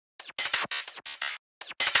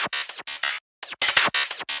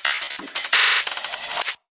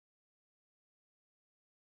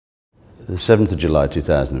The 7th of July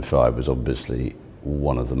 2005 was obviously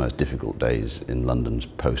one of the most difficult days in London's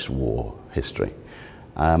post-war history.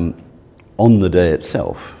 On the day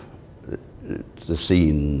itself, the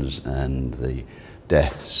scenes and the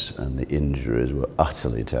deaths and the injuries were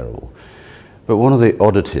utterly terrible. But one of the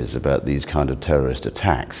oddities about these kind of terrorist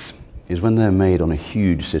attacks is when they're made on a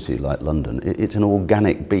huge city like London, it's an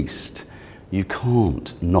organic beast. You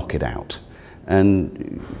can't knock it out.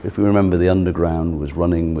 And if we remember, the underground was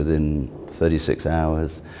running within 36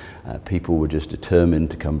 hours. People were just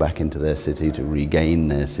determined to come back into their city, to regain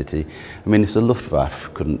their city. I mean, if the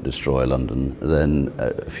Luftwaffe couldn't destroy London, then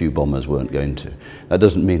a few bombers weren't going to. That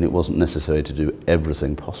doesn't mean it wasn't necessary to do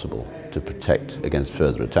everything possible to protect against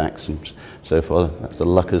further attacks, and so far that's the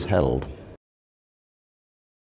luck has held.